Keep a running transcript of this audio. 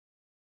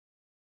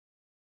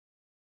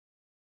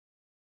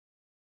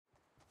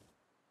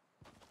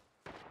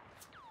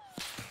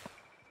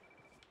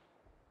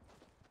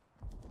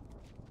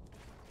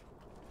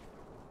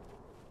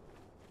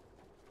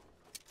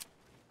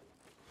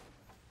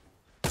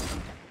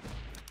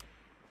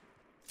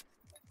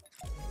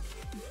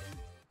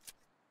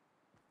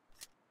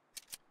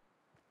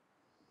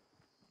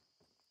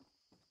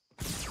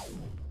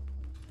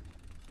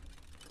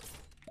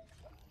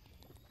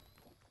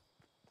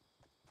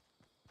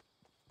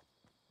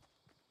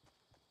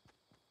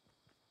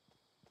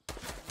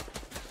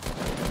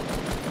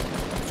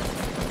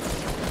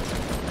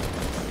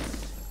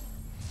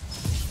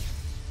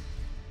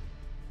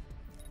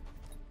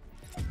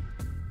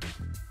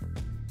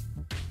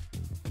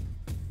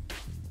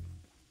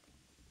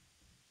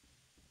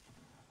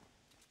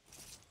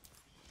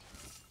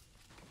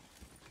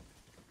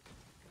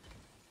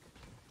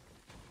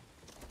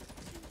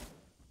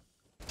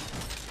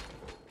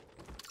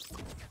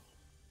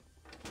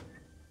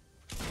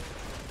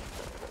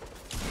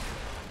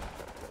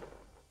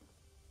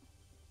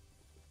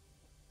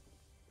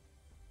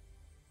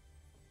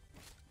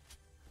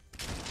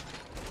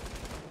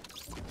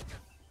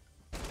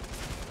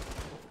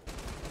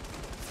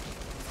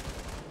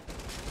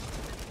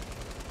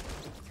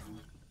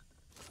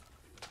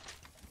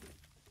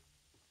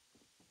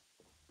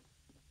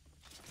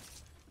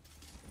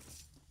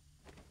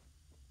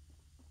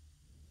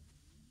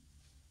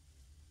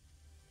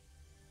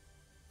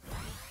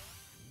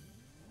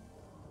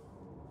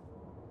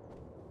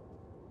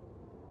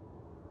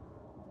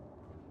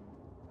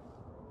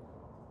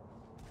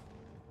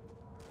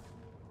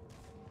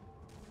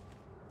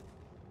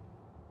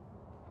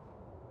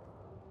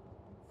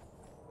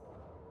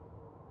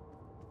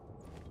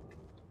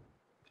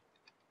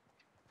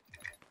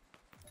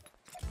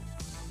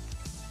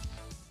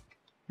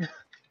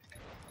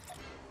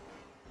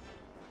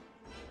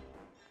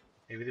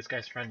Maybe this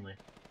guy's friendly.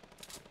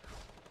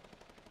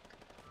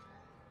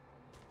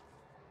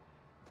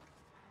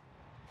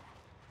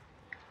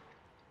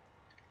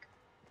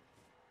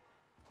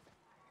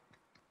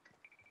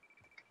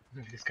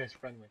 Maybe this guy's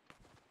friendly.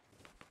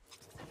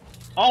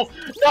 Oh!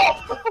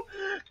 No!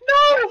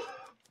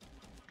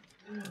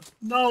 No!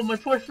 No, my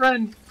poor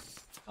friend!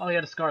 Oh, he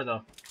had a scar,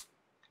 though.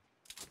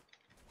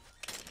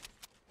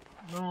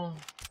 No.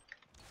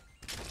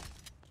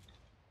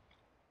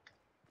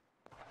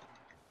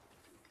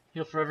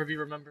 He'll forever be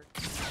remembered.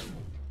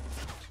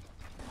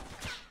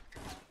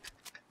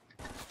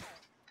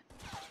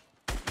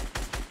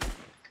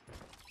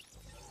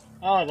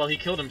 Oh, well, he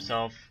killed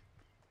himself.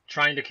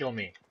 Trying to kill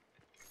me.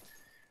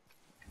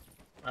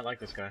 I like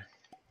this guy.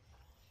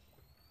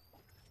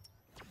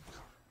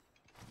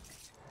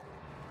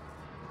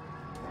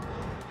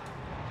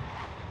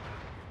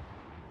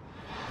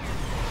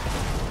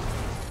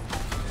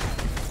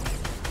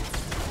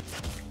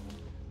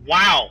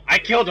 Wow! I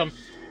killed him!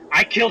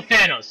 I killed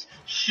Thanos!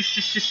 Shh,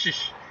 shh, shh, shh,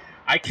 shh.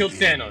 I killed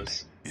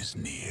Thanos. Is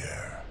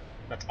near.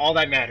 That's all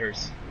that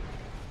matters.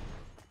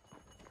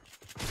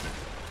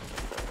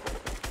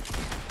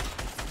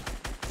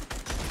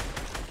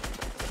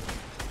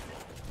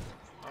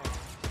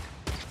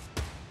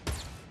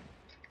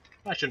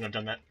 I shouldn't have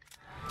done that.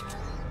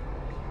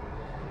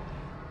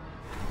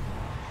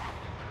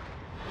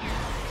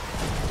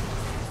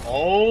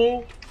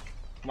 Oh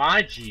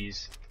my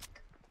jeez.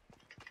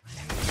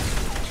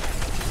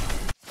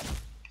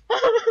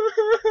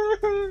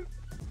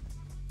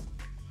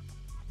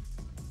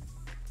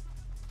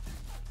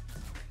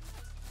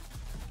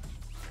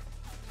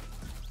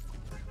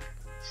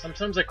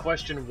 Sometimes I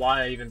question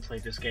why I even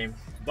played this game,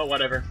 but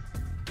whatever.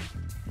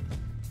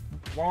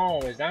 Whoa,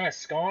 is that a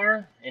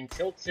scar? In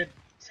Tilted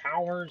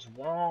Towers?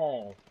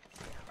 Whoa.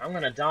 I'm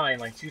gonna die in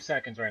like 2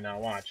 seconds right now.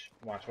 Watch.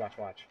 Watch, watch,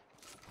 watch.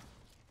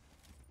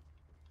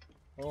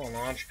 Oh,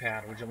 launch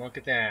pad. Would you look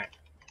at that?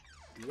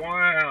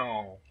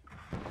 Wow.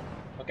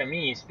 Look at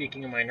me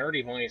speaking in my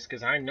nerdy voice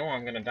because I know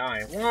I'm gonna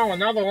die. Wow,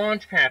 another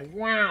launch pad.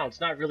 Wow, it's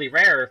not really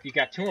rare if you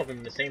got 2 of them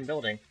in the same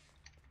building.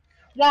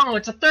 Wow,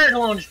 it's a 3rd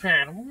launch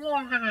pad!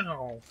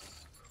 Wow!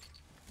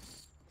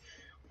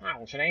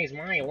 Wow, today's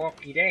my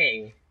lucky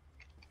day.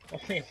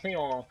 I'm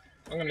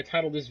gonna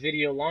title this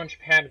video Launch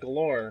Pad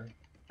Galore.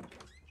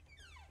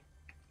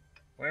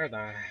 Where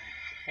the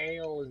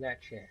hell is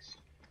that chest?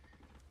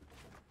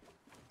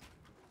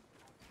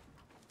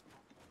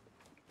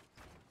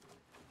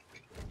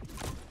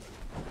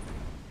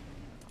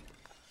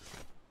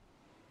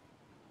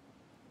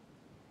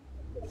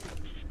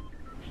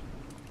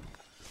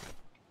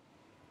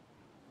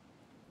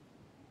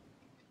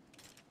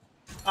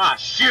 Ah,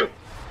 shoot!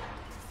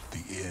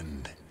 The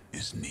end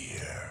is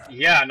near.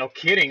 Yeah, no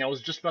kidding. I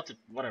was just about to...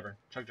 Whatever.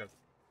 Chug chug.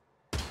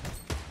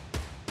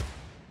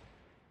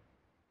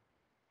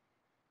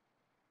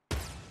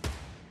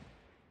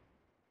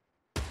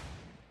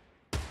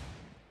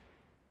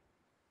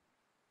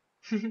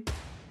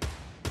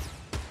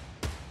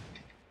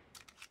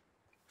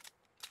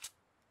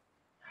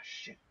 Ah,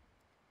 shit.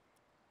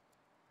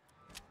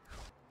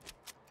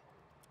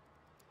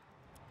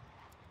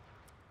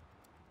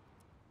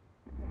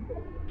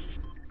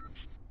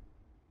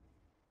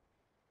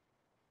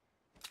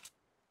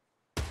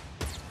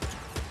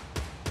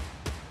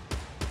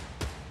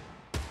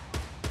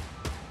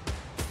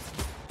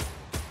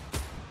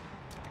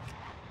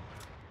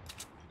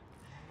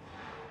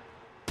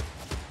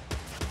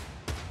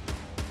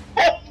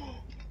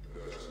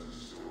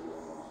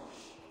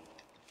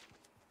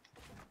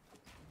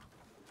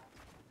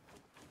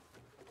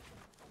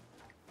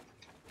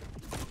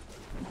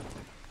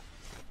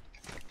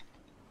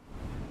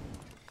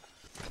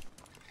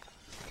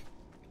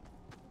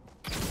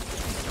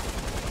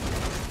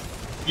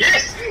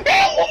 Yes! The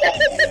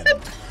end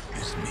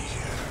is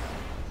near.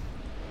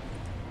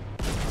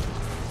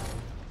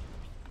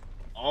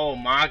 Oh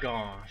my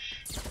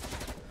gosh.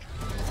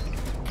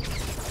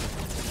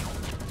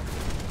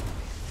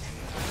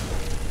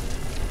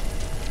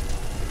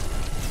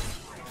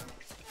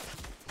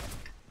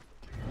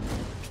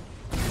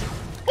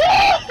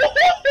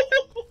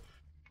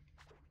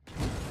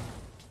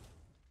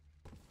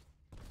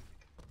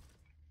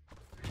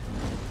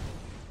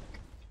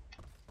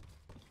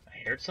 I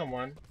heard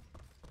someone.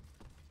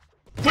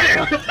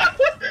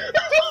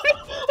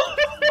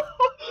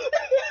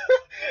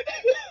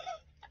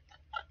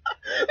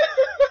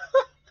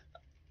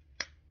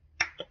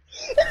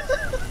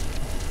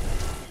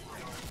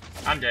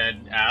 I'm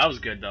dead. Ah, that was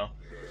good though.